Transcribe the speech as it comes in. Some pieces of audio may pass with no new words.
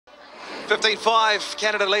15-5,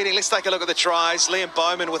 Canada leading. Let's take a look at the tries. Liam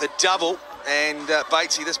Bowman with a double, and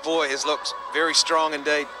Batesy, this boy has looked very strong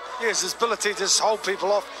indeed. Yes, his ability to just hold people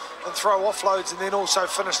off and throw offloads and then also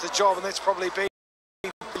finish the job, and that's probably been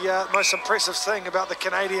the most impressive thing about the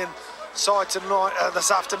Canadian side tonight, this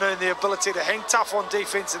afternoon, the ability to hang tough on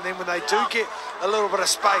defence, and then when they do get a little bit of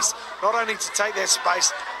space, not only to take that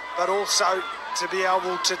space, but also to be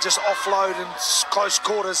able to just offload in close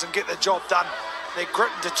quarters and get the job done. Their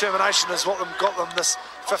grit and determination is what got them this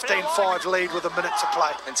 15-5 lead with a minute to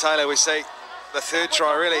play. And Taylor, we see the third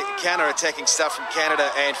try, really counter-attacking stuff from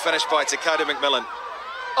Canada and finished by Dakota McMillan.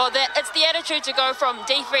 Oh, it's the attitude to go from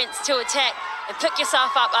defence to attack and pick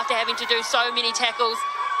yourself up after having to do so many tackles.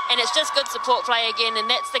 And it's just good support play again, and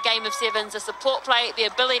that's the game of sevens, the support play, the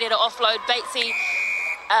ability to offload. Batesy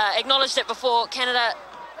acknowledged it before. Canada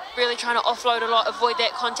really trying to offload a lot, avoid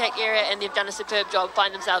that contact area, and they've done a superb job,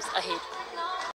 find themselves ahead.